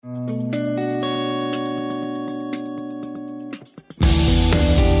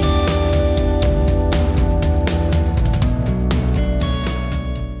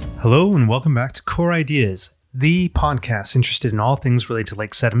Hello and welcome back to Core Ideas, the podcast interested in all things related to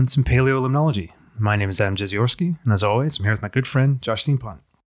lake sediments and paleolimnology. My name is Adam Jeziorski, and as always, I'm here with my good friend, Josh Steenpont.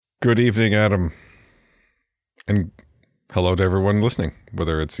 Good evening, Adam. And hello to everyone listening,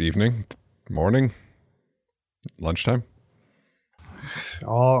 whether it's evening, morning, lunchtime.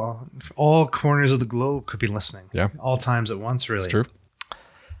 All corners of the globe could be listening. Yeah. All times at once, really. It's true.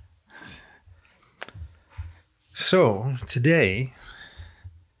 So, today,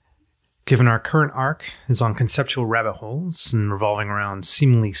 given our current arc is on conceptual rabbit holes and revolving around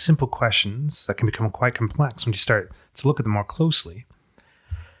seemingly simple questions that can become quite complex when you start to look at them more closely,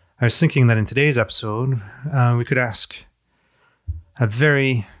 I was thinking that in today's episode, we could ask a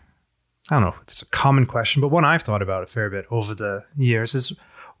very, I don't know if it's a common question, but one I've thought about a fair bit over the years is,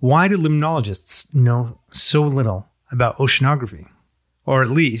 why do limnologists know so little about oceanography? Or at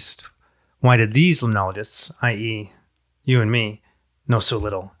least, why did these limnologists, i.e. you and me, know so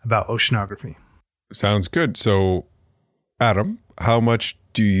little about oceanography? Sounds good. So, Adam, how much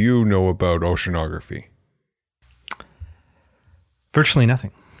do you know about oceanography? Virtually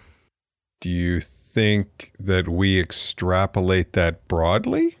nothing. Do you think that we extrapolate that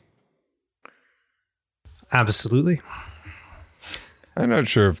broadly? Absolutely. I'm not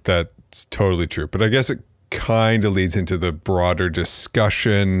sure if that's totally true, but I guess it kind of leads into the broader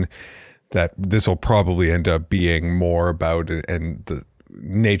discussion that this will probably end up being more about and the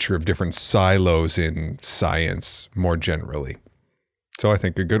nature of different silos in science more generally. So I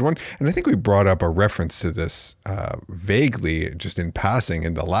think a good one. And I think we brought up a reference to this vaguely just in passing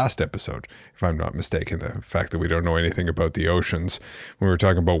in the last episode, if I'm not mistaken, the fact that we don't know anything about the oceans when we were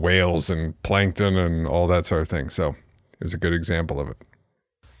talking about whales and plankton and all that sort of thing. So it was a good example of it.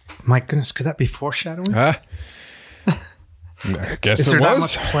 My goodness, could that be foreshadowing? I guess Is it there that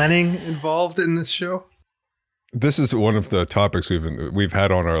was. much planning involved in this show? This is one of the topics we've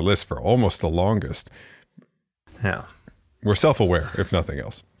had on our list for almost the longest. Yeah. We're self-aware, if nothing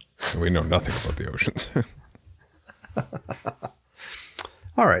else. We know nothing about the oceans.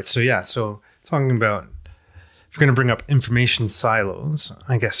 All right. So talking about, if we're going to bring up information silos,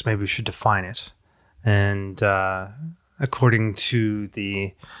 I guess maybe we should define it. And according to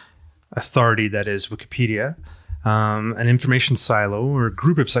the authority that is Wikipedia, an information silo or a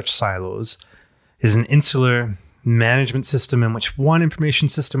group of such silos is an insular management system in which one information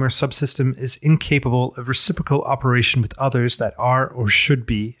system or subsystem is incapable of reciprocal operation with others that are or should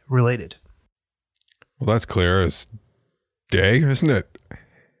be related. Well, that's clear as day, isn't it?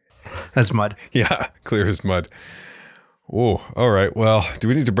 As mud. Yeah, clear as mud. Oh, all right. Well, do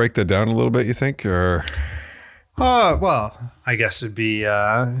we need to break that down a little bit, you think? Or Well, I guess it'd be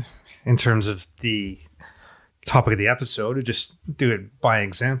in terms of the topic of the episode, to just do it by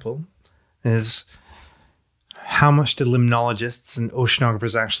example, is how much do limnologists and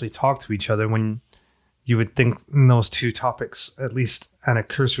oceanographers actually talk to each other when you would think those two topics, at least at a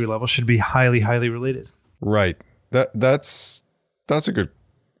cursory level, should be highly, highly related? right. That's a good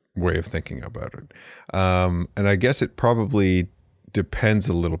way of thinking about it. And I guess it probably depends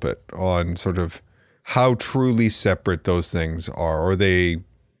a little bit on sort of how truly separate those things are. Are they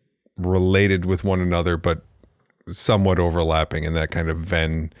related with one another, but somewhat overlapping in that kind of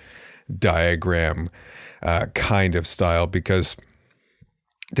Venn diagram kind of style? Because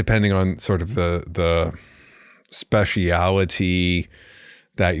depending on sort of the speciality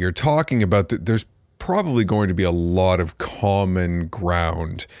that you're talking about, there's probably going to be a lot of common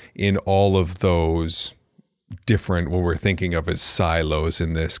ground in all of those different, what we're thinking of as silos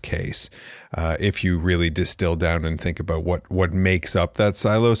in this case, if you really distill down and think about what makes up that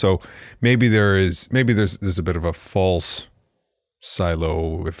silo. So maybe there's a bit of a false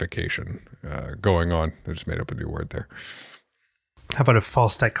siloification going on. I just made up a new word there. How about a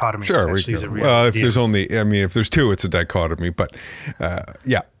false dichotomy? Sure. Well, if there's only, if there's two, it's a dichotomy, but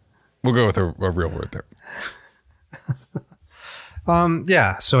yeah, we'll go with a real word there.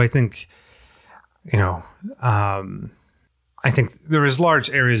 Yeah. So I think, I think there is large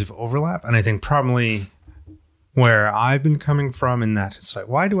areas of overlap, and I think probably where I've been coming from in that it's like,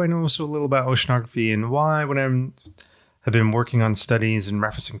 why do I know so little about oceanography, and why when have been working on studies and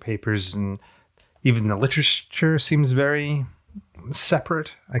referencing papers, and even the literature seems very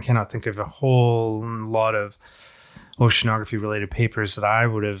separate. I cannot think of a whole lot of oceanography related papers that I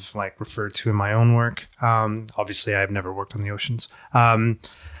would have referred to in my own work. Obviously I've never worked on the oceans.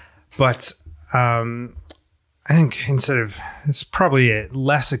 But I think it's probably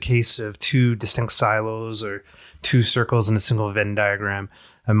less a case of two distinct silos or two circles in a single Venn diagram,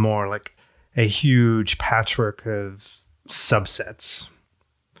 and more like a huge patchwork of subsets.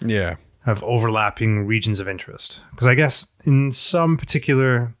 Yeah. Of overlapping regions of interest. Because I guess in some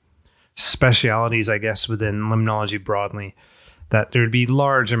particular specialities, I guess within limnology broadly, that there'd be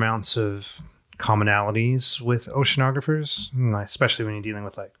large amounts of commonalities with oceanographers, especially when you're dealing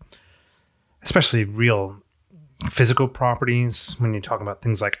with especially real physical properties, when you're talking about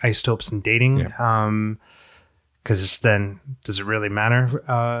things like isotopes and dating. Because then, does it really matter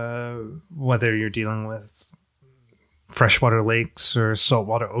whether you're dealing with freshwater lakes or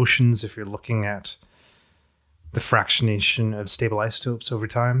saltwater oceans if you're looking at the fractionation of stable isotopes over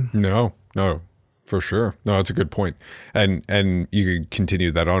time? No, for sure. No, that's a good point. And you could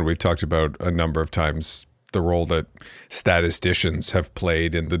continue that on. We've talked about a number of times the role that statisticians have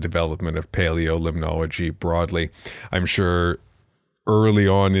played in the development of paleolimnology broadly. I'm sure early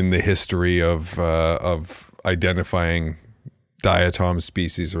on in the history of identifying diatom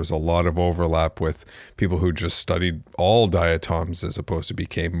species, there was a lot of overlap with people who just studied all diatoms as opposed to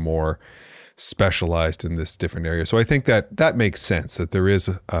became more specialized in this different area. So I think that makes sense, that there is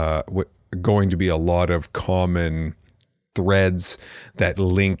going to be a lot of common threads that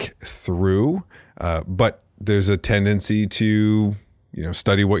link through, but there's a tendency to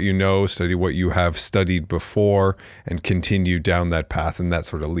study what you know, study what you have studied before, and continue down that path, and that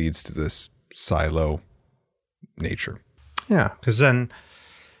sort of leads to this silo nature. Yeah, because then,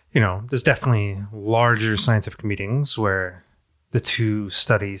 there's definitely larger scientific meetings where the two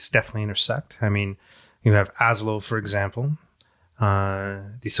studies definitely intersect. I mean, you have ASLO, for example,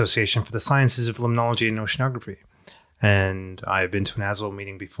 the Association for the Sciences of Limnology and Oceanography. And I've been to an ASLO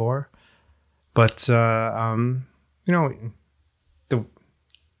meeting before. But, it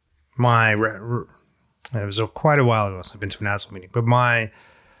was quite a while ago since I've been to an ASLO meeting. But my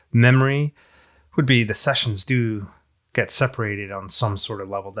memory would be the sessions do get separated on some sort of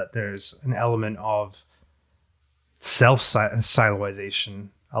level, that there's an element of self-siloization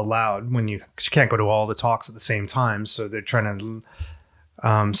allowed when you can't go to all the talks at the same time. So they're trying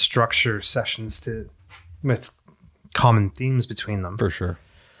to structure sessions with common themes between them. For sure.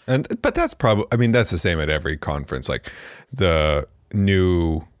 But that's probably, that's the same at every conference. Like the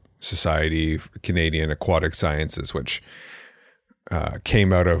new Society for Canadian Aquatic Sciences, which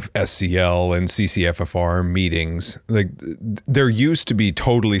came out of SCL and CCFFR meetings. Like there used to be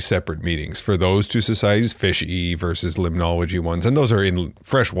totally separate meetings for those two societies, Fish-E versus limnology ones. And those are in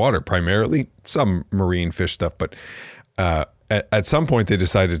freshwater primarily, some marine fish stuff. But at some point they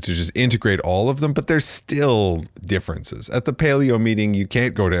decided to just integrate all of them, but there's still differences. At the paleo meeting, you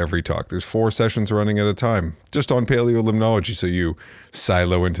can't go to every talk. There's 4 sessions running at a time just on paleolimnology. So you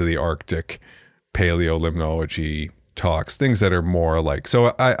silo into the Arctic paleolimnology talks, things that are more like,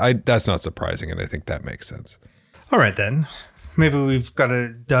 so I that's not surprising, and I think that makes sense. All right, then. Maybe we've got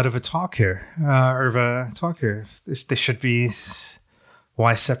a dud of a talk here, They should be,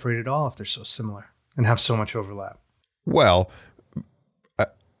 why separate it all if they're so similar and have so much overlap? Well,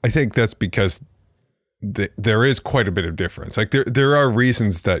 I think that's because there is quite a bit of difference. Like there are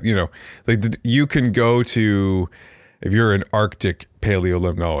reasons that, you can go to, if you're an Arctic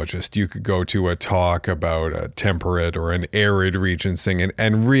paleolimnologist, you could go to a talk about a temperate or an arid region thing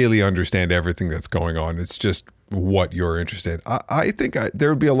and really understand everything that's going on. It's just what you're interested in. I think there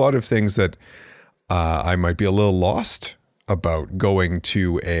would be a lot of things that I might be a little lost about going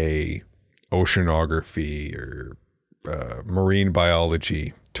to a oceanography or marine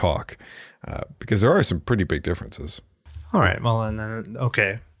biology talk because there are some pretty big differences. All right. Well, and then,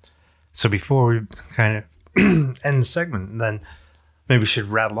 okay. So before we kind of end the segment, then maybe we should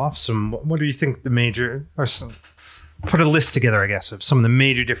rattle off some. What do you think the major, or some, put a list together, I guess, of some of the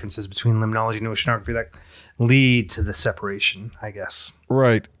major differences between limnology and oceanography that lead to the separation, I guess.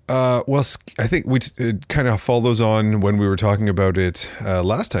 Right. Well, I think we kind of follows on when we were talking about it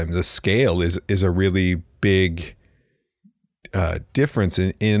last time. The scale is a really big difference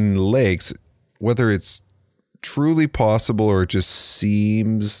in lakes, whether it's truly possible or it just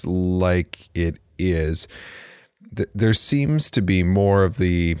seems like it is. There seems to be more of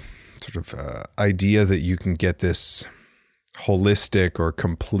the sort of idea that you can get this holistic or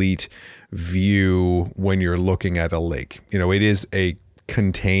complete view when you're looking at a lake. It is a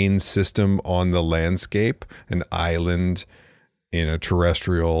contained system on the landscape, an island in a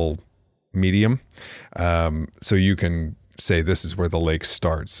terrestrial medium. So you can say this is where the lake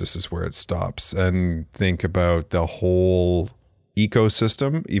starts, this is where it stops, and think about the whole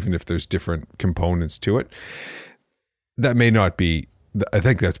ecosystem, even if there's different components to it. That may not be, I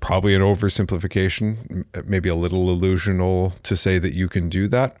think that's probably an oversimplification, maybe a little illusional to say that you can do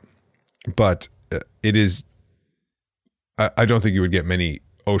that, but it is, I don't think you would get many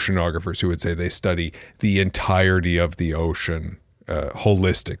oceanographers who would say they study the entirety of the ocean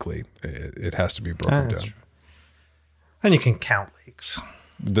holistically. It has to be broken down. True. And you can count lakes.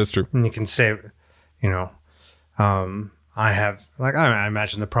 That's true. And you can say, I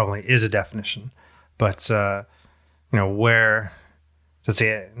imagine there probably is a definition, but, where does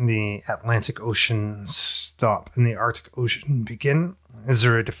the Atlantic Ocean stop and the Arctic Ocean begin? Is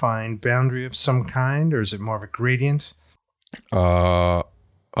there a defined boundary of some kind, or is it more of a gradient? I'm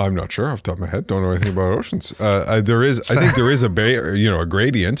not sure off the top of my head. Don't know anything about oceans. There is, I think there is a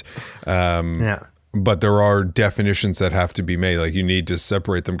gradient. But there are definitions that have to be made. Like you need to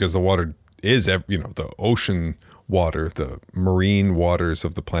separate them because the water is, the ocean water, the marine waters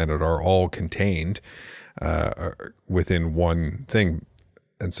of the planet are all contained within one thing.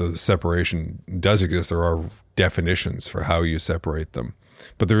 And so the separation does exist. There are definitions for how you separate them.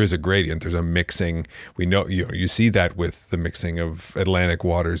 But there is a gradient. There's a mixing. We know, you see that with the mixing of Atlantic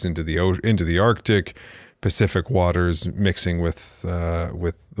waters into the Arctic, Pacific waters mixing with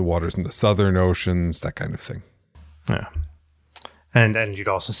the waters in the southern oceans, that kind of thing. Yeah, and you'd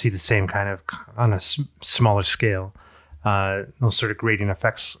also see the same kind of on a smaller scale, those sort of gradient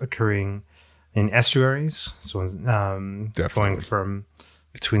effects occurring in estuaries. So going from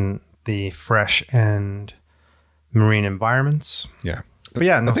between the fresh and marine environments. Yeah. But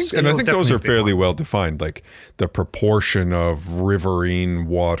yeah, I think those are fairly well defined, like the proportion of riverine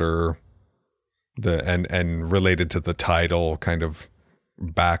water, and related to the tidal kind of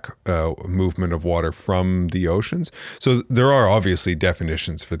back movement of water from the oceans. So there are obviously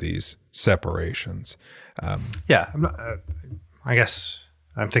definitions for these separations. I guess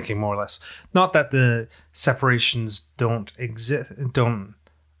I'm thinking more or less. Not that the separations don't exist,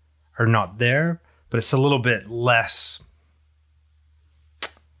 are not there, but it's a little bit less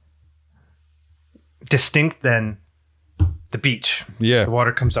distinct than the beach. Yeah. The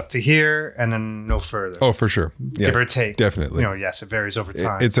water comes up to here and then no further. Oh, for sure. Yeah, give or take. Definitely. Yes, it varies over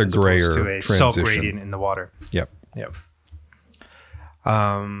time. It's a grayer to a transition. sub-gradient in the water. Yep.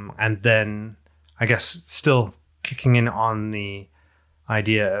 And then I guess still kicking in on the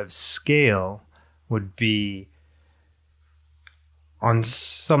idea of scale would be on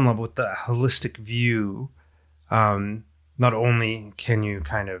some level with the holistic view. Not only can you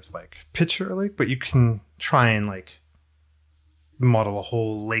kind of like picture a lake, but you can try and like model a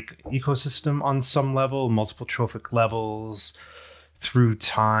whole lake ecosystem on some level, multiple trophic levels through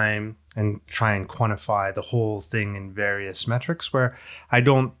time, and try and quantify the whole thing in various metrics, where I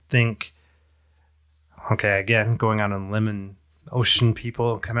don't think, again, going out on a limb, and ocean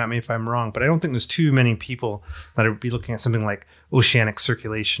people come at me if I'm wrong, but I don't think there's too many people that would be looking at something like oceanic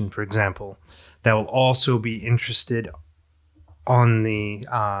circulation, for example, that will also be interested on the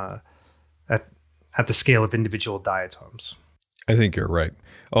at the scale of individual diatoms. I think you're right.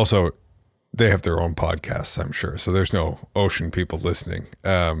 Also, they have their own podcasts, I'm sure. So there's no ocean people listening.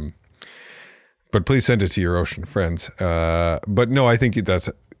 But please send it to your ocean friends. But no, I think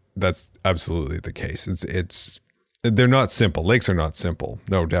that's absolutely the case. They're not simple. Lakes are not simple,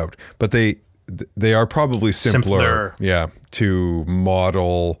 no doubt. But they are probably simpler. Yeah, to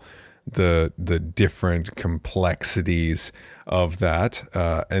model the different complexities of that.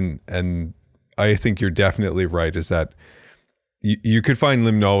 And I think you're definitely right, is that you could find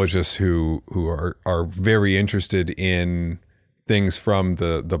limnologists who are very interested in things from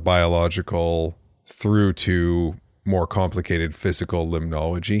the biological through to more complicated physical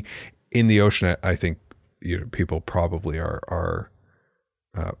limnology. In the ocean, I think people probably are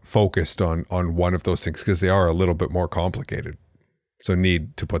focused on one of those things because they are a little bit more complicated. So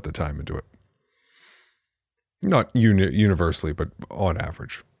need to put the time into it. Not universally, but on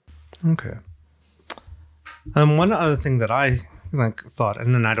average. Okay. One other thing that I thought,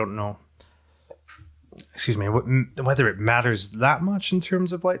 and then I don't know, whether it matters that much in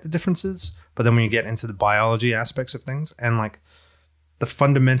terms of like the differences, but then when you get into the biology aspects of things and like the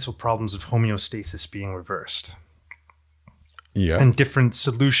fundamental problems of homeostasis being reversed. Yeah. And different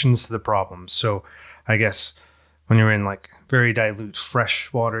solutions to the problems. So I guess when you're in like very dilute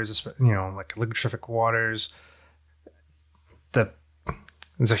fresh waters, like liquefied waters,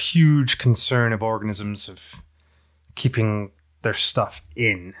 there's a huge concern of organisms of keeping their stuff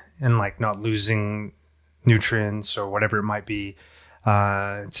in and like not losing nutrients or whatever it might be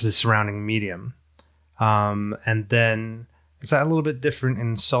to the surrounding medium. And then is that a little bit different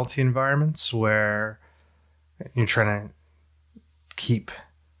in salty environments where you're trying to keep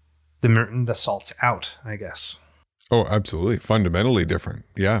the salts out, I guess? Oh, absolutely. Fundamentally different.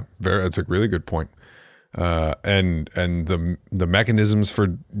 Yeah. That's a really good point. And the mechanisms for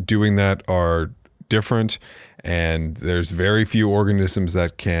doing that are different, and there's very few organisms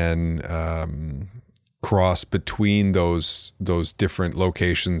that can cross between those different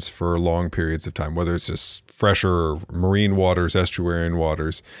locations for long periods of time, whether it's just fresher marine waters, estuarine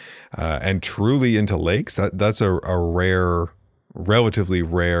waters, and truly into lakes. That's a relatively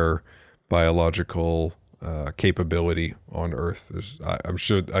rare biological capability on Earth.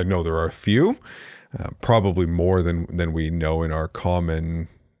 I know there are a few, probably more than we know in our common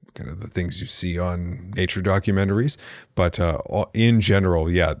kind of the things you see on nature documentaries. But in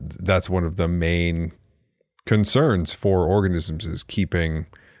general, yeah, that's one of the main concerns for organisms, is keeping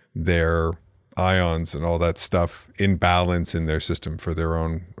their ions and all that stuff in balance in their system for their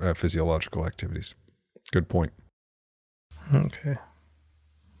own physiological activities. Good point. Okay.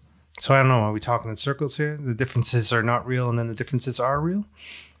 So I don't know, are we talking in circles here? The differences are not real and then the differences are real?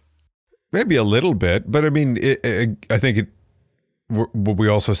 Maybe a little bit, but I mean, I think what we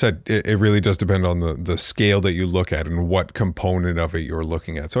also said, it really does depend on the scale that you look at and what component of it you're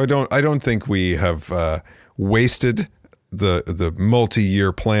looking at. So I don't think we have wasted the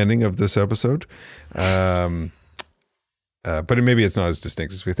multi-year planning of this episode, but maybe it's not as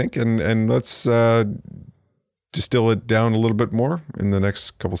distinct as we think. And let's distill it down a little bit more in the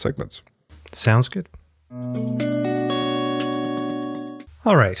next couple segments. Sounds good.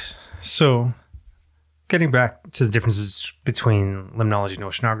 All right. So getting back to the differences between limnology and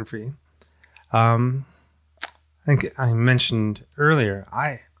oceanography, I think I mentioned earlier,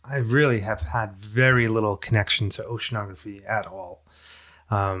 I really have had very little connection to oceanography at all.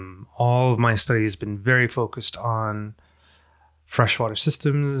 All of my study has been very focused on freshwater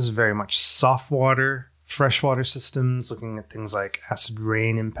systems, very much soft water, freshwater systems, looking at things like acid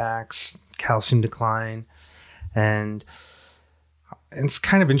rain impacts, calcium decline. And it's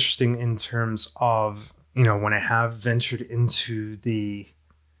kind of interesting in terms of, when I have ventured into the,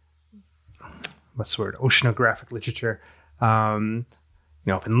 oceanographic literature, I've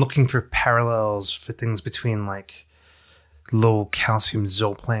been looking for parallels for things between like low calcium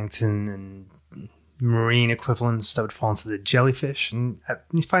zooplankton and marine equivalents that would fall into the jellyfish. And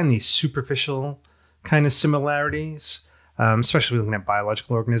you find these superficial kind of similarities, especially looking at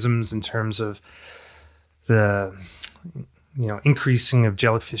biological organisms in terms of the increasing of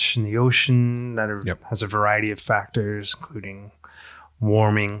jellyfish in the ocean that has a variety of factors, including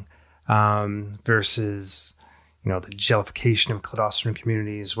warming, versus the jellification of cladocerine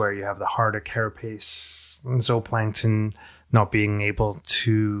communities where you have the harder carapace and zooplankton not being able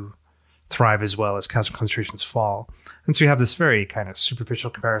to thrive as well as calcium concentrations fall. And so you have this very kind of superficial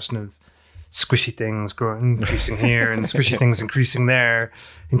comparison of squishy things increasing here and squishy things increasing there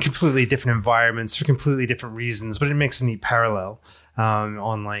in completely different environments for completely different reasons, but it makes a neat parallel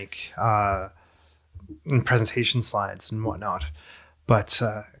on in presentation slides and whatnot. But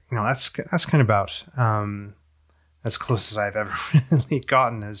that's kind of about as close as I've ever really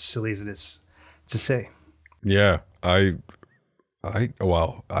gotten, as silly as it is to say. Yeah, I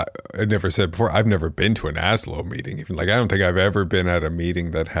never said before, I've never been to an ASLO meeting. Even I don't think I've ever been at a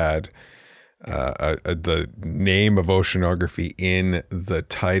meeting that had the name of oceanography in the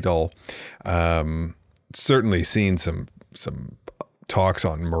title. Certainly seen some talks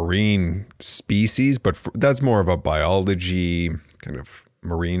on marine species, but that's more of a biology, kind of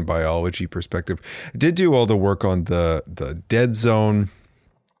marine biology perspective. I did do all the work on the dead zone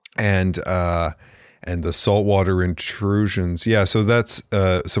and the saltwater intrusions. Yeah, so that's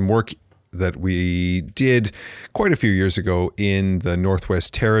some work that we did quite a few years ago in the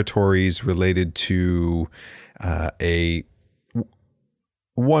Northwest Territories related to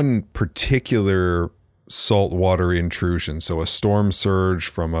one particular saltwater intrusion. So a storm surge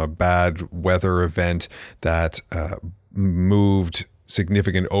from a bad weather event that moved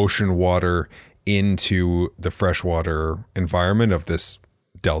significant ocean water into the freshwater environment of this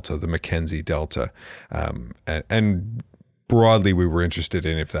delta, the Mackenzie Delta. And broadly, we were interested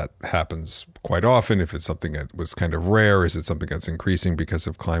in if that happens quite often, if it's something that was kind of rare, is it something that's increasing because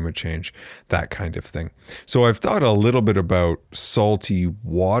of climate change, that kind of thing. So I've thought a little bit about salty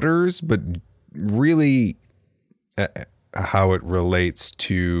waters, but really how it relates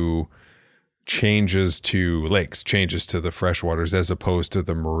to changes to lakes, changes to the freshwaters, as opposed to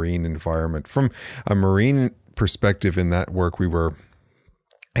the marine environment. From a marine perspective in that work, we were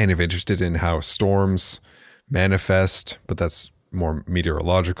kind of interested in how storms manifest, but that's more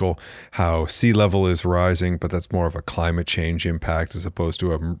meteorological, how sea level is rising, but that's more of a climate change impact as opposed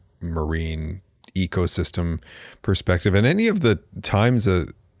to a marine ecosystem perspective. And any of the times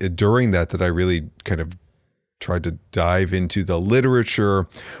during that I really kind of tried to dive into the literature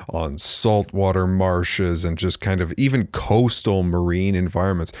on saltwater marshes and just kind of even coastal marine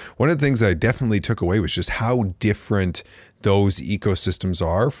environments. One of the things I definitely took away was just how different those ecosystems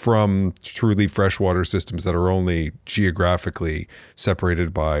are from truly freshwater systems that are only geographically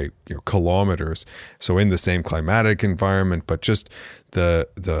separated by kilometers. So in the same climatic environment, but just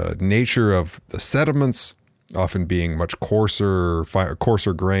the nature of the sediments often being much coarser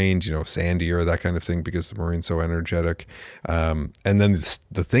grained, sandier, that kind of thing, because the marine's so energetic. And then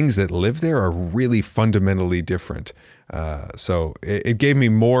the things that live there are really fundamentally different. So it gave me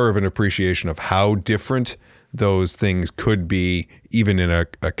more of an appreciation of how different those things could be, even in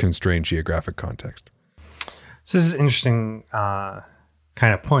a constrained geographic context. So this is an interesting kind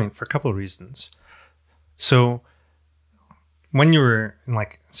of point for a couple of reasons. So when you were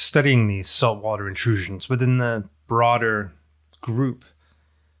studying these saltwater intrusions within the broader group,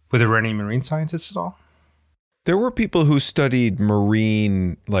 were there any marine scientists at all? There were people who studied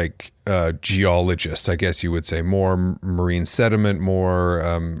marine, geologists, I guess you would say, more marine sediment,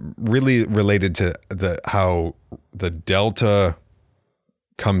 more really related to how the delta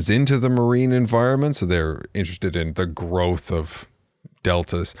comes into the marine environment. So they're interested in the growth of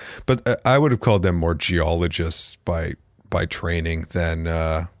deltas. But I would have called them more geologists by training than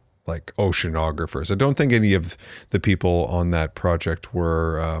oceanographers. I don't think any of the people on that project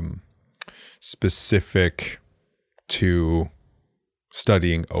were specific to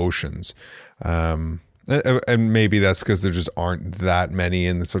studying oceans. And maybe that's because there just aren't that many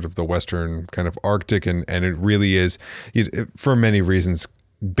in the sort of the Western kind of Arctic. And it really is, for many reasons,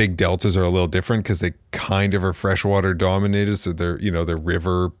 big deltas are a little different because they kind of are freshwater dominated. So they're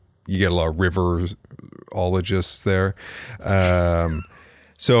river, you get a lot of riverologists there.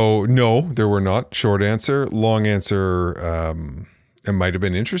 So no, there were not. Short answer. Long answer, it might have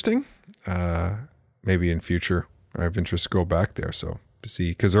been interesting. Maybe in future I have interest to go back there. So to see,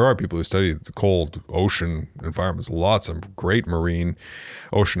 because there are people who study the cold ocean environments, lots of great marine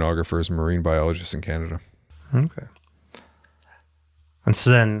oceanographers, marine biologists in Canada. Okay. And so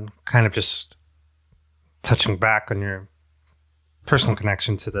then kind of just touching back on your personal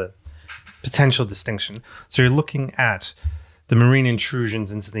connection to the potential distinction. So you're looking at the marine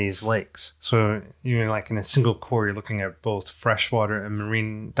intrusions into these lakes. So you're in a single core, you're looking at both freshwater and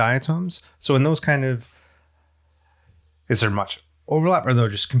marine diatoms. So in those kind of, is there much overlap, or they're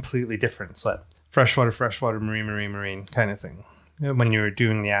just completely different? So like freshwater, marine kind of thing, when you're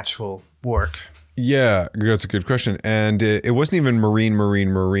doing the actual work. Yeah, that's a good question. And it wasn't even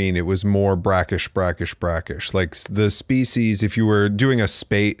marine. It was more brackish. Like the species, if you were doing a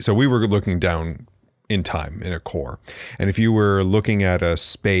space, so we were looking down in time in a core. And if you were looking at a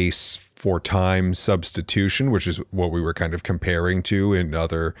space for time substitution, which is what we were kind of comparing to in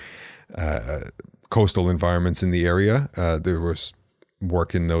other coastal environments in the area, there was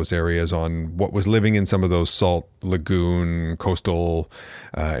work in those areas on what was living in some of those salt lagoon coastal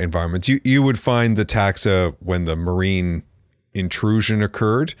environments. You would find the taxa when the marine intrusion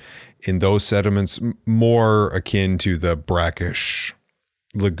occurred in those sediments more akin to the brackish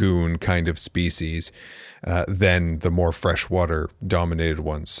lagoon kind of species than the more freshwater dominated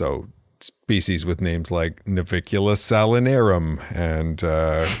ones. So species with names like Navicula salinarum and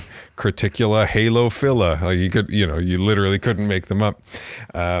Criticula halophylla. You literally couldn't make them up.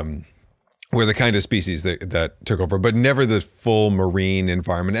 Were the kind of species that took over, but never the full marine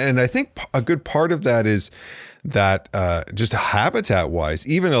environment. And I think a good part of that is that just habitat wise,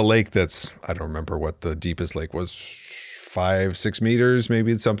 even a lake that's, I don't remember what the deepest lake was, 5-6 meters,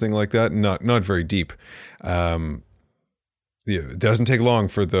 maybe it's something like that. Not very deep. It doesn't take long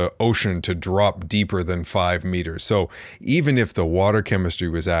for the ocean to drop deeper than 5 meters. So even if the water chemistry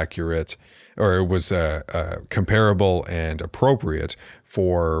was accurate, or it was comparable and appropriate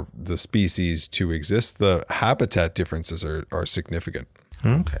for the species to exist, the habitat differences are significant.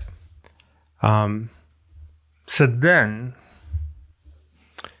 Okay. So then,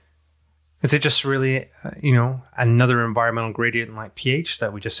 is it just really, another environmental gradient like pH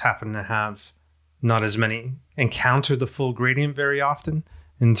that we just happen to have not as many encounter the full gradient very often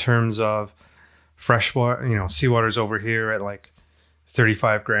in terms of freshwater, seawater's over here at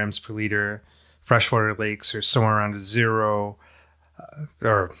 35 grams per liter. Freshwater lakes are somewhere around 0,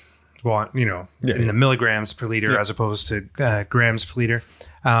 in the milligrams per liter as opposed to grams per liter.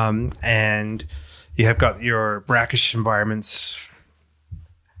 And you have got your brackish environments.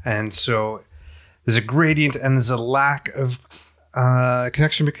 And so there's a gradient and there's a lack of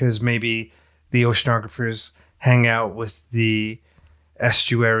connection because maybe the oceanographers hang out with the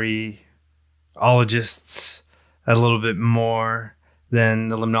estuary ologists a little bit more then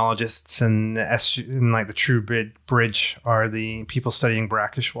the limnologists and the true bridge are the people studying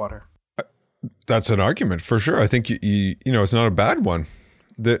brackish water. That's an argument for sure. I think you know it's not a bad one.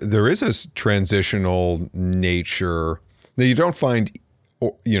 There is a transitional nature that you don't find,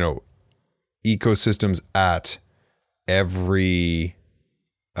 you know, ecosystems at every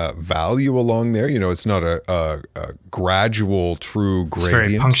value along there. You know, it's not a gradual true gradient. It's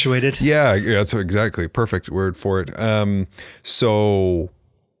very punctuated. Yeah, that's exactly perfect word for it. So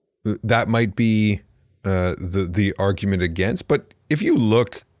that might be the argument against. But if you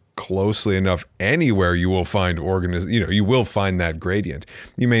look closely enough, anywhere you will find you will find that gradient.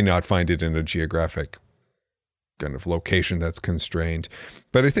 You may not find it in a geographic kind of location that's constrained,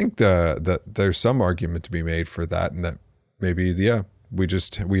 but I think that there's some argument to be made for that, and that maybe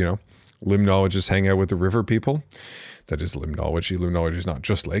we limnologists hang out with the river people. That is limnology. Limnology is not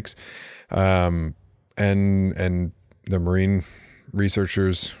just lakes, and the marine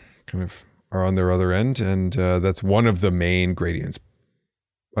researchers kind of are on their other end, and that's one of the main gradients.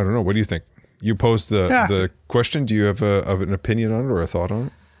 I don't know. What do you think? You posed the question. Do you have an opinion on it or a thought on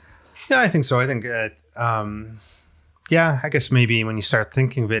it? Yeah, I think so. I think, I guess maybe when you start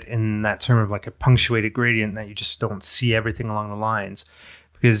thinking of it in that term of like a punctuated gradient, that you just don't see everything along the lines.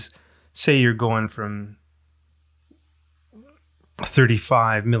 Because say you're going from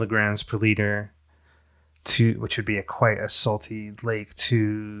 35 milligrams per liter which would be quite a salty lake,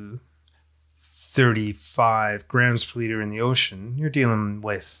 to 35 grams per liter in the ocean, you're dealing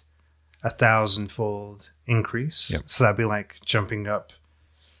with 1,000-fold increase. Yep. So that'd be like jumping up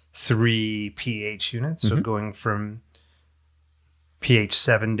 3 pH units. So going from pH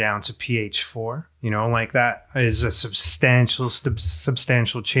 7 down to pH 4, you know, like that is a substantial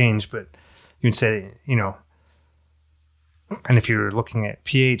change. But you'd say, you know, and if you're looking at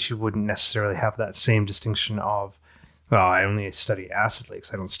pH, you wouldn't necessarily have that same distinction of, well, I only study acid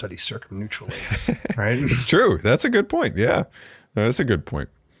lakes. I don't study circumneutral lakes, right? It's true. That's a good point. Yeah, that's a good point.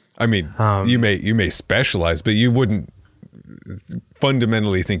 I mean, you may specialize, but you wouldn't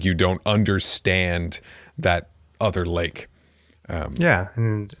fundamentally think you don't understand that other lake. And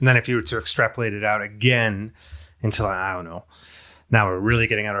then if you were to extrapolate it out again into, I don't know, now we're really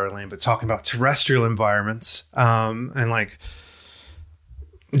getting out of our lane, but talking about terrestrial environments and like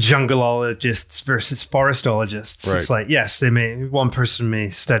jungleologists versus forestologists. Right. It's like, yes, one person may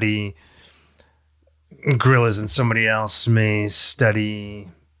study gorillas and somebody else may study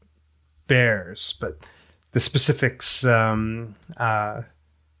bears, but the specifics may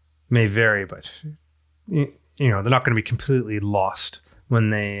vary, but you know, they're not going to be completely lost when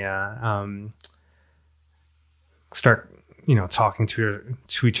they start, you know, talking to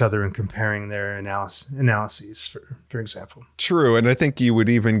each other and comparing their analyses, for example. True. And I think you would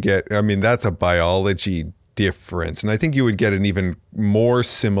even get, I mean, that's a biology difference. And I think you would get an even more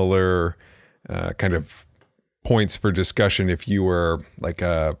similar kind of points for discussion if you were like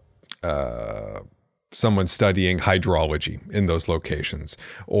someone studying hydrology in those locations,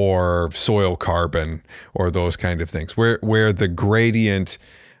 or soil carbon, or those kind of things, where the gradient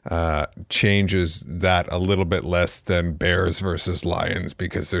changes that a little bit less than bears versus lions,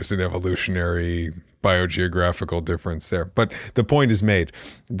 because there's an evolutionary biogeographical difference there. But the point is made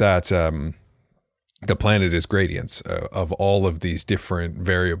that the planet is gradients of all of these different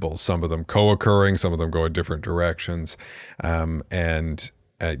variables, some of them co-occurring, some of them go in different directions. And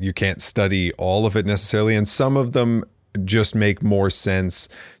you can't study all of it necessarily. And some of them just make more sense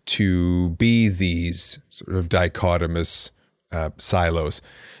to be these sort of dichotomous silos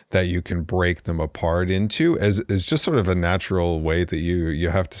that you can break them apart into as just sort of a natural way that you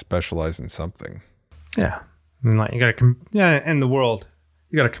have to specialize in something. Yeah. I mean, like you got to, in the world,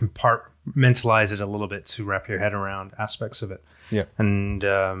 you got to compartmentalize it a little bit to wrap your head around aspects of it. Yeah. And,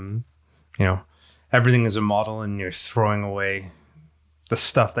 you know, everything is a model, and you're throwing away the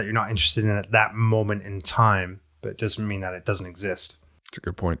stuff that you're not interested in at that moment in time, but it doesn't mean that it doesn't exist. That's a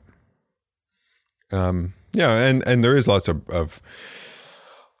good point. Yeah. And there is lots of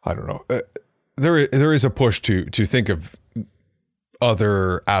I don't know. There is a push to think of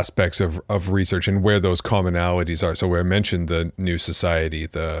other aspects of research and where those commonalities are. So I mentioned the new society,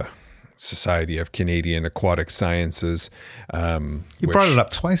 the Society of Canadian Aquatic Sciences. You brought it up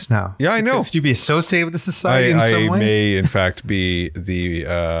twice now. Yeah, I know. Could you be associated with the society in some way? I may, in fact, be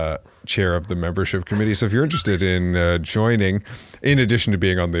the chair of the membership committee. So if you're interested in joining, in addition to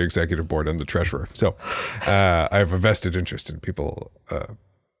being on the executive board and the treasurer. So I have a vested interest in people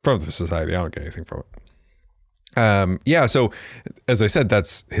from the society. I don't get anything from it. So as I said,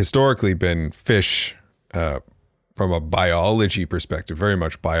 that's historically been fish from a biology perspective, very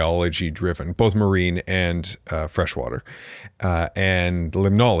much biology driven, both marine and freshwater, and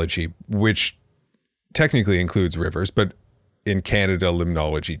limnology, which technically includes rivers, but in Canada,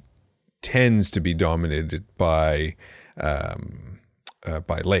 limnology tends to be dominated by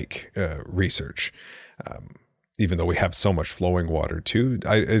lake research. Even though we have so much flowing water too,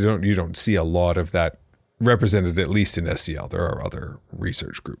 you don't see a lot of that represented, at least in SCL. There are other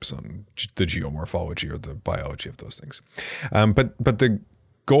research groups on the geomorphology or the biology of those things. But the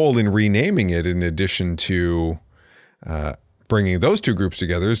goal in renaming it, in addition to bringing those two groups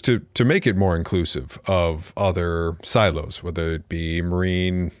together, is to make it more inclusive of other silos, whether it be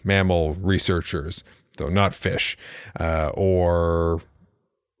marine mammal researchers, though not fish, or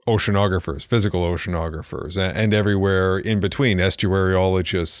oceanographers, physical oceanographers, and everywhere in between,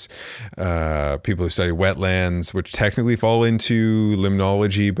 estuariologists, people who study wetlands, which technically fall into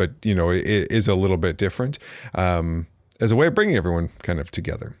limnology, but it is a little bit different, as a way of bringing everyone kind of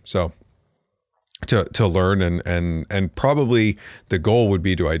together. So to learn and probably the goal would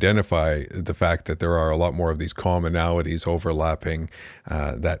be to identify the fact that there are a lot more of these commonalities overlapping,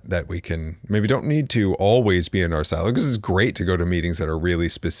 that we can maybe don't need to always be in our silo, because it's great to go to meetings that are really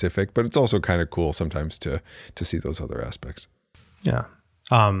specific, but it's also kind of cool sometimes to see those other aspects. Yeah.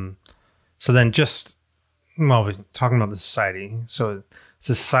 So then we're talking about the society. So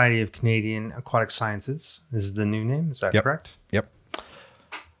Society of Canadian Aquatic Sciences is the new name. Is that correct? Yep.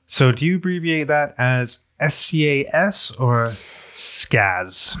 So do you abbreviate that as SCAS or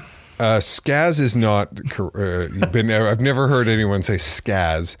SCAS? SCAS is not. I've never heard anyone say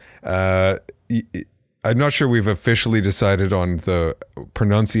SCAS. I'm not sure we've officially decided on the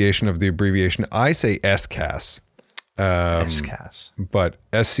pronunciation of the abbreviation. I say SCAS. SCAS. But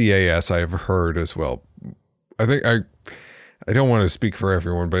SCAS I've heard as well. I think I don't want to speak for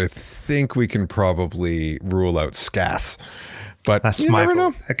everyone, but I think we can probably rule out SCAS. But that's my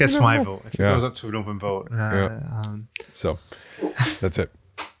vote. I guess my vote. If it goes up to an open vote. So that's it.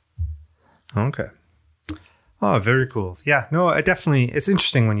 Okay. Oh, very cool. Yeah, no, it's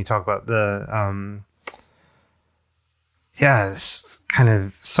interesting when you talk about the, this kind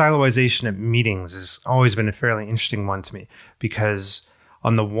of siloization at meetings has always been a fairly interesting one to me, because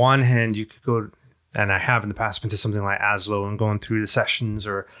on the one hand, you could go, and I have in the past, been to something like ASLO and going through the sessions,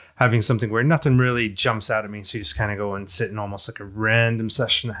 or having something where nothing really jumps out at me. So you just kind of go and sit in almost like a random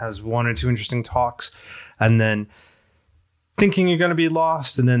session that has one or two interesting talks, and then thinking you're going to be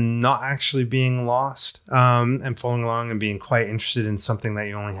lost and then not actually being lost, and following along and being quite interested in something that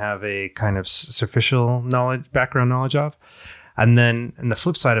you only have a kind of superficial background knowledge of. And then, and the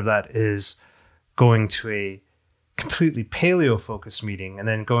flip side of that is going to a completely paleo focused meeting and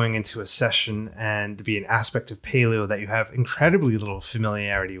then going into a session and to be an aspect of paleo that you have incredibly little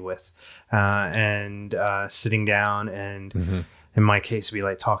familiarity with, and sitting down and in my case be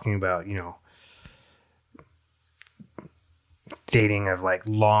like talking about, dating of like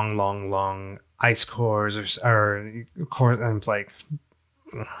long ice cores or core, and like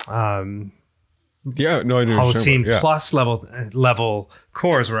Holocene plus level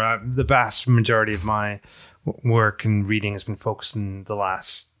cores, where the vast majority of my work and reading has been focused in the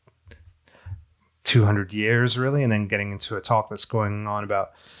last 200 years, really, and then getting into a talk that's going on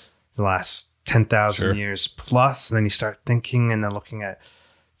about the last 10,000 years plus. And then you start thinking and then looking at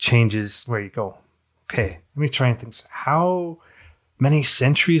changes where you go, okay, let me try and think, how many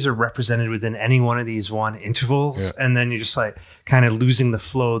centuries are represented within any one of these one intervals? And then you're just like kind of losing the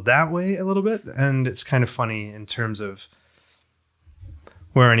flow that way a little bit. And it's kind of funny in terms of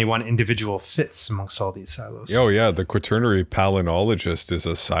where any one individual fits amongst all these silos. Oh yeah, the quaternary palynologist is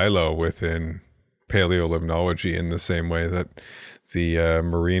a silo within paleolimnology in the same way that the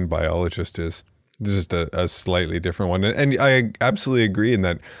marine biologist is. This is just a slightly different one. And I absolutely agree in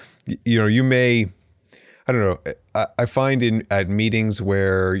that, you may, I don't know, I find at meetings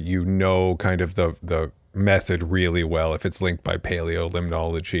where kind of the method really well, if it's linked by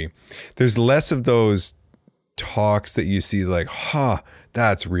paleolimnology, there's less of those talks that you see like,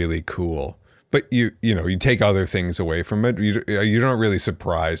 that's really cool. But you take other things away from it. You're not really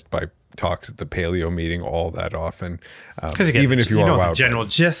surprised by talks at the paleo meeting all that often. Even if you are the general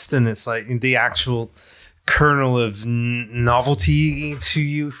gist, and it's like the actual kernel of novelty to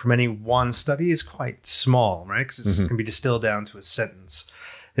you from any one study is quite small, right? Because it can be distilled down to a sentence.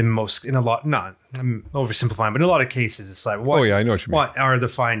 I'm oversimplifying, but in a lot of cases, it's like, I know what you mean. What are the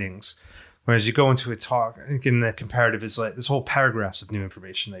findings? Whereas you go into a talk, in the comparative is like this whole paragraphs of new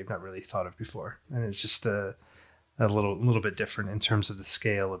information that you've not really thought of before. And it's just a little bit different in terms of the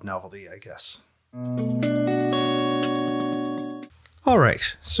scale of novelty, I guess. All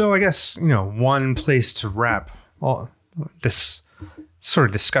right. So I guess, one place to wrap all this sort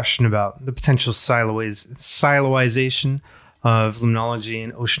of discussion about the potential siloization of limnology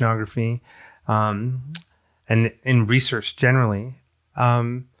and oceanography, and in research generally.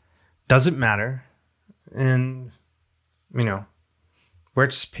 Does it matter? And, where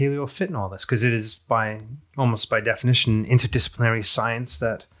does paleo fit in all this? Because it is almost by definition interdisciplinary science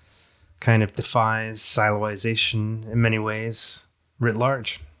that kind of defies siloization in many ways writ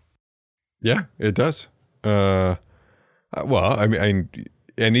large. Yeah, it does. Well, I mean,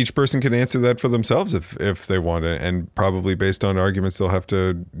 and each person can answer that for themselves if they want to, and probably based on arguments they'll have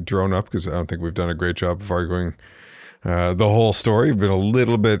to drone up, because I don't think we've done a great job of arguing the whole story. We've been a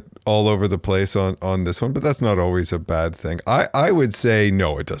little bit all over the place on this one, but that's not always a bad thing. I would say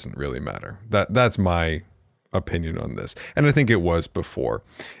no, it doesn't really matter. That's my opinion on this, and I think it was before.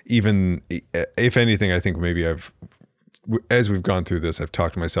 Even if anything, I think maybe as we've gone through this, I've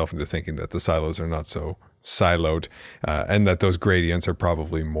talked myself into thinking that the silos are not so siloed, and that those gradients are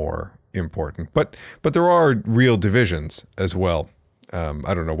probably more important. But there are real divisions as well.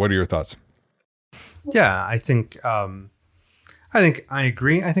 I don't know. What are your thoughts? Yeah, I think I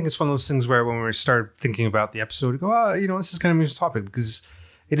agree. I think it's one of those things where when we start thinking about the episode, we go, this is kind of an interesting topic, because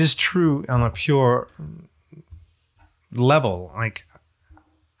it is true on a pure level. Like,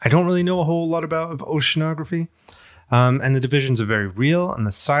 I don't really know a whole lot about oceanography, and the divisions are very real, and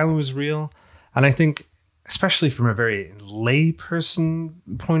the silo is real. And I think, especially from a very lay person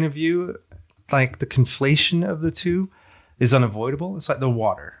point of view, like the conflation of the two is unavoidable. It's like the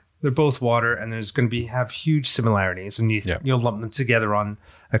water. They're both water, and there's going to have huge similarities, and you'll lump them together on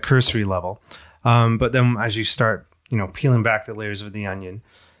a cursory level. But then as you start, peeling back the layers of the onion,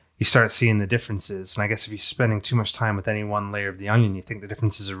 you start seeing the differences. And I guess if you're spending too much time with any one layer of the onion, you think the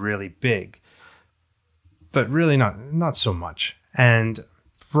differences are really big, but really not so much. And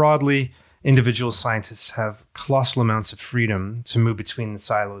broadly, individual scientists have colossal amounts of freedom to move between the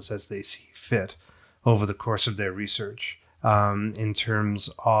silos as they see fit over the course of their research. In terms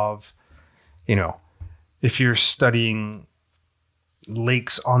of, if you're studying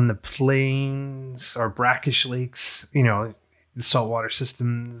lakes on the plains or brackish lakes, the saltwater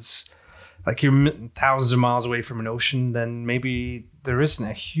systems, like you're thousands of miles away from an ocean, then maybe there isn't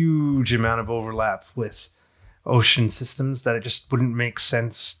a huge amount of overlap with ocean systems that it just wouldn't make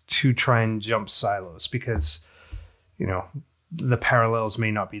sense to try and jump silos, because, the parallels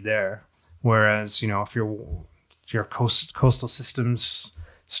may not be there. Whereas, if your coastal systems,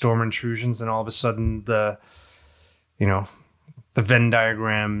 storm intrusions, and all of a sudden the Venn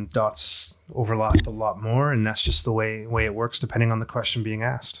diagram dots overlap a lot more, and that's just the way it works depending on the question being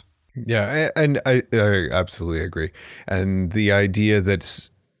asked. Yeah, and I absolutely agree. And the idea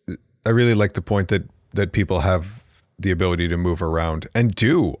I really like the point that people have the ability to move around and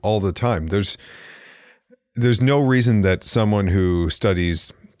do all the time. There's no reason that someone who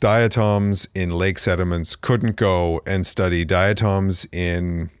studies diatoms in lake sediments couldn't go and study diatoms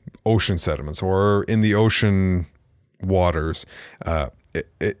in ocean sediments or in the ocean waters.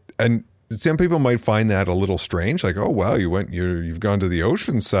 And some people might find that a little strange, like, oh wow, you've gone to the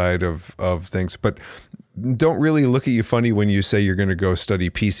ocean side of things, but don't really look at you funny when you say you're going to go study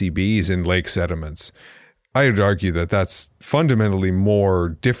PCBs in lake sediments. I would argue that that's fundamentally more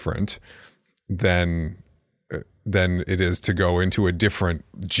different than it is to go into a different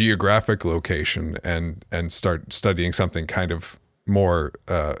geographic location and start studying something kind of more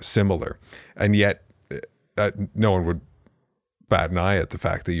similar. And yet no one would bat an eye at the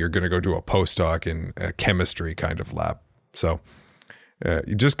fact that you're going to go do a postdoc in a chemistry kind of lab. So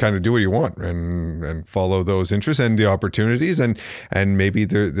you just kind of do what you want and follow those interests and the opportunities, and maybe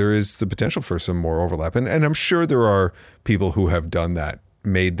there is the potential for some more overlap. And I'm sure there are people who have done that,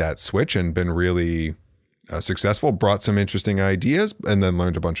 made that switch and been really successful, brought some interesting ideas, and then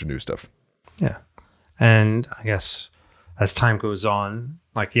learned a bunch of new stuff. Yeah. And I guess as time goes on,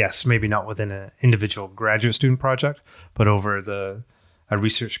 like, yes, maybe not within an individual graduate student project, but over a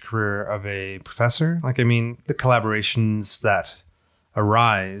research career of a professor, the collaborations that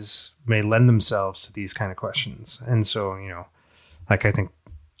arise may lend themselves to these kind of questions. And so, I think,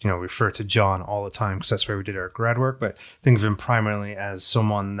 refer to John all the time because that's where we did our grad work, but think of him primarily as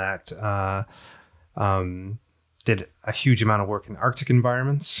someone that did a huge amount of work in Arctic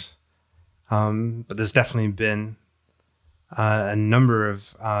environments. But there's definitely been a number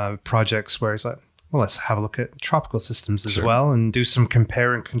of projects where it's like, well, let's have a look at tropical systems as well and do some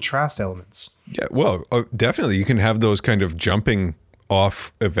compare and contrast elements. Yeah, well, definitely. You can have those kind of jumping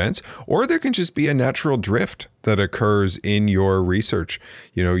off events, or there can just be a natural drift that occurs in your research.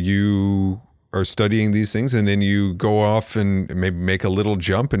 You are studying these things, and then you go off and maybe make a little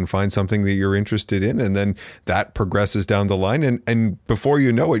jump and find something that you're interested in, and then that progresses down the line, and before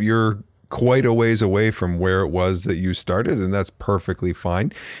you know it, you're quite a ways away from where it was that you started, and that's perfectly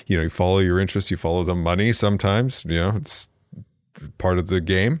fine. You follow your interests, you follow the money sometimes, it's part of the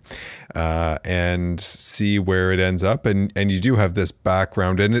game, and see where it ends up, and you do have this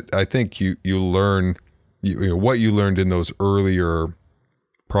background, and I think you learn what you learned in those earlier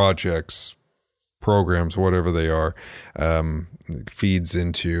projects, programs, whatever they are, feeds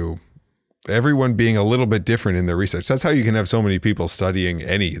into everyone being a little bit different in their research. That's how you can have so many people studying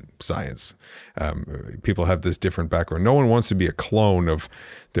any science. People have this different background. No one wants to be a clone of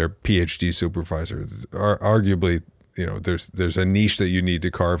their PhD supervisor. Arguably, there's a niche that you need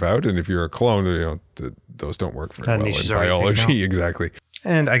to carve out, and if you're a clone, those don't work very well in biology. Exactly.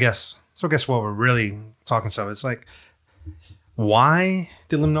 And I guess what we're really talking about is like, why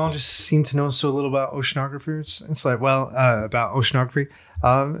do limnologists seem to know so little about oceanographers? It's like, about oceanography,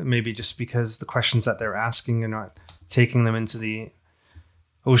 maybe just because the questions that they're asking are not taking them into the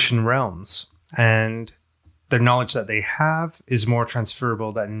ocean realms, and the knowledge that they have is more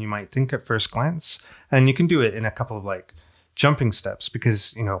transferable than you might think at first glance. And you can do it in a couple of like jumping steps,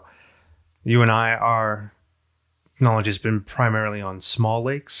 because, you and our knowledge has been primarily on small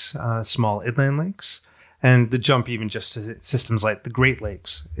lakes, small inland lakes. And the jump even just to systems like the Great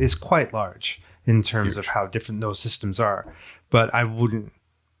Lakes is quite large in terms of how different those systems are. But I wouldn't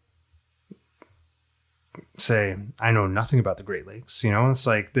say I know nothing about the Great Lakes. It's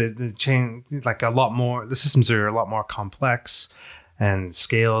like the chain, like a lot more, the systems are a lot more complex and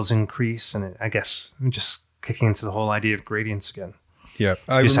scales increase. And I guess I'm just kicking into the whole idea of gradients again. Yeah.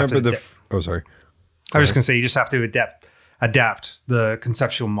 I remember sorry. I was just going to say, you just have to adapt the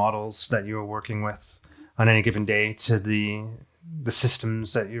conceptual models that you're working with on any given day to the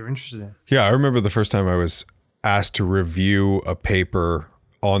systems that you're interested in. Yeah, I remember the first time I was asked to review a paper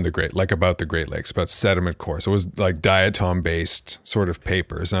on about the Great Lakes, about sediment cores. It was like diatom-based sort of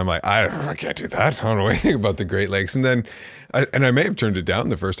papers. And I'm like, I can't do that. I don't know anything about the Great Lakes. And then, I may have turned it down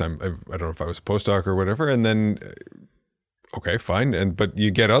the first time. I don't know if I was a postdoc or whatever. And then, okay, fine. But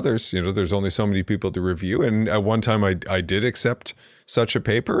you get others, there's only so many people to review. And at one time I did accept such a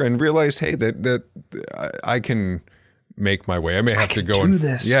paper and realized, hey, that I can make my way. I may have to go and do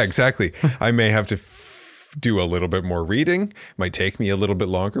this. Yeah, exactly. I may have to do a little bit more reading. It might take me a little bit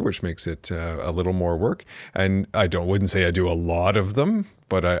longer, which makes it a little more work. And wouldn't say I do a lot of them,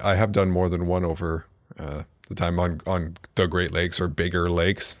 but I have done more than one over the time on the Great Lakes or bigger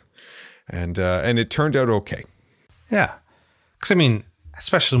lakes, and it turned out okay. Yeah, because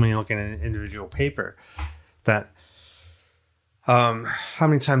especially when you're looking at an individual paper, that. How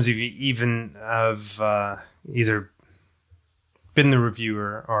many times have you even either been the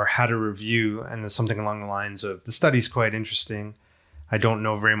reviewer or had a review and there's something along the lines of, the study's quite interesting, I don't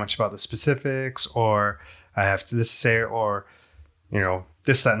know very much about the specifics, or I have to this to say, or,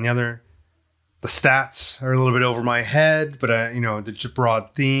 this, that, and the other. The stats are a little bit over my head, but the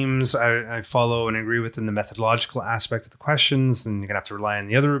broad themes I follow and agree with in the methodological aspect of the questions, and you're going to have to rely on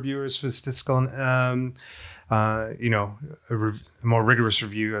the other reviewers for statistical a more rigorous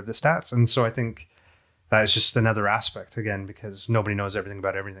review of the stats. And so I think that is just another aspect, again, because nobody knows everything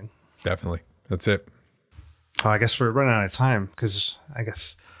about everything. Definitely. That's it. I guess we're running out of time, because I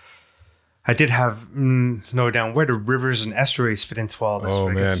guess I did have noted down, where do rivers and estuaries fit into all this? Oh,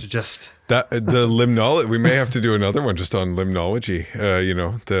 man. The limnology, we may have to do another one just on limnology,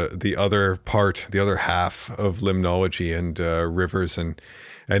 the other part, the other half of limnology and rivers. And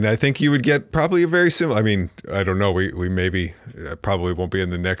I think you would get probably a very similar, I don't know, we maybe probably won't be in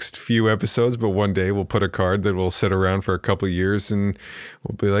the next few episodes, but one day we'll put a card that will sit around for a couple of years and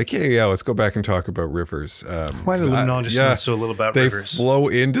we'll be like, yeah, let's go back and talk about rivers. Why do limnologists know so little about rivers? They flow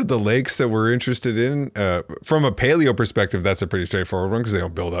into the lakes that we're interested in. From a paleo perspective, that's a pretty straightforward one because they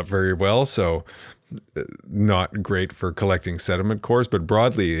don't build up very well. So not great for collecting sediment cores, but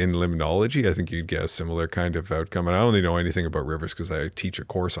broadly in limnology, I think you'd get a similar kind of outcome. And I only know anything about rivers because I teach a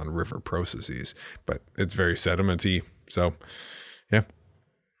course on river processes, but it's very sedimenty. So yeah,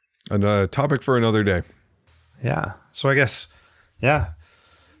 a topic for another day. Yeah. So I guess, yeah.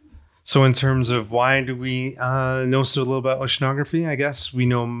 So in terms of why do we know so little about oceanography, I guess we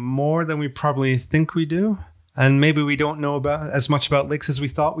know more than we probably think we do. And maybe we don't know about as much about lakes as we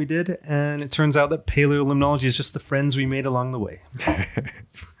thought we did. And it turns out that paleolimnology is just the friends we made along the way.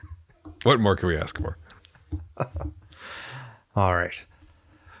 What more can we ask for? All right.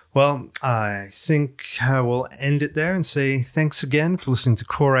 Well, I think we'll end it there and say thanks again for listening to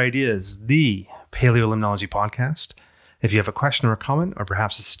Core Ideas, the paleolimnology podcast. If you have a question or a comment, or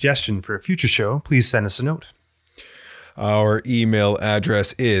perhaps a suggestion for a future show, please send us a note. Our email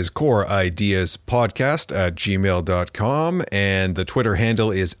address is coreideaspodcast@gmail.com, and the Twitter handle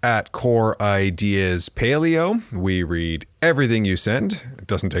is @coreideaspaleo. We read everything you send. It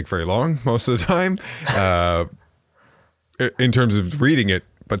doesn't take very long most of the time in terms of reading it,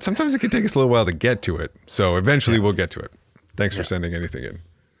 but sometimes it can take us a little while to get to it. So eventually we'll get to it. Thanks for sending anything in.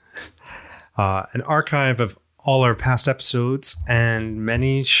 An archive of all our past episodes and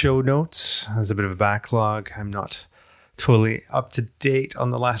many show notes. There's a bit of a backlog. I'm not totally up to date on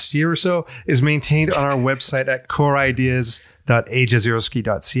the last year or so, is maintained on our website at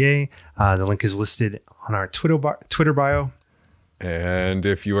coreideas.ajazierowski.ca. The link is listed on our Twitter bio. And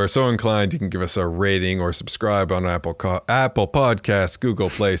if you are so inclined, you can give us a rating or subscribe on Apple Podcasts, Google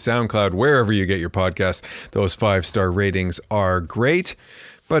Play, SoundCloud, wherever you get your podcasts. Those 5-star ratings are great,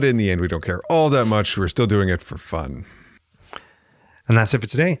 but in the end, we don't care all that much. We're still doing it for fun. And that's it for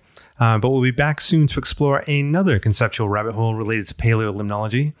today. But we'll be back soon to explore another conceptual rabbit hole related to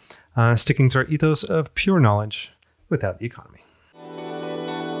paleolimnology, sticking to our ethos of pure knowledge without the economy.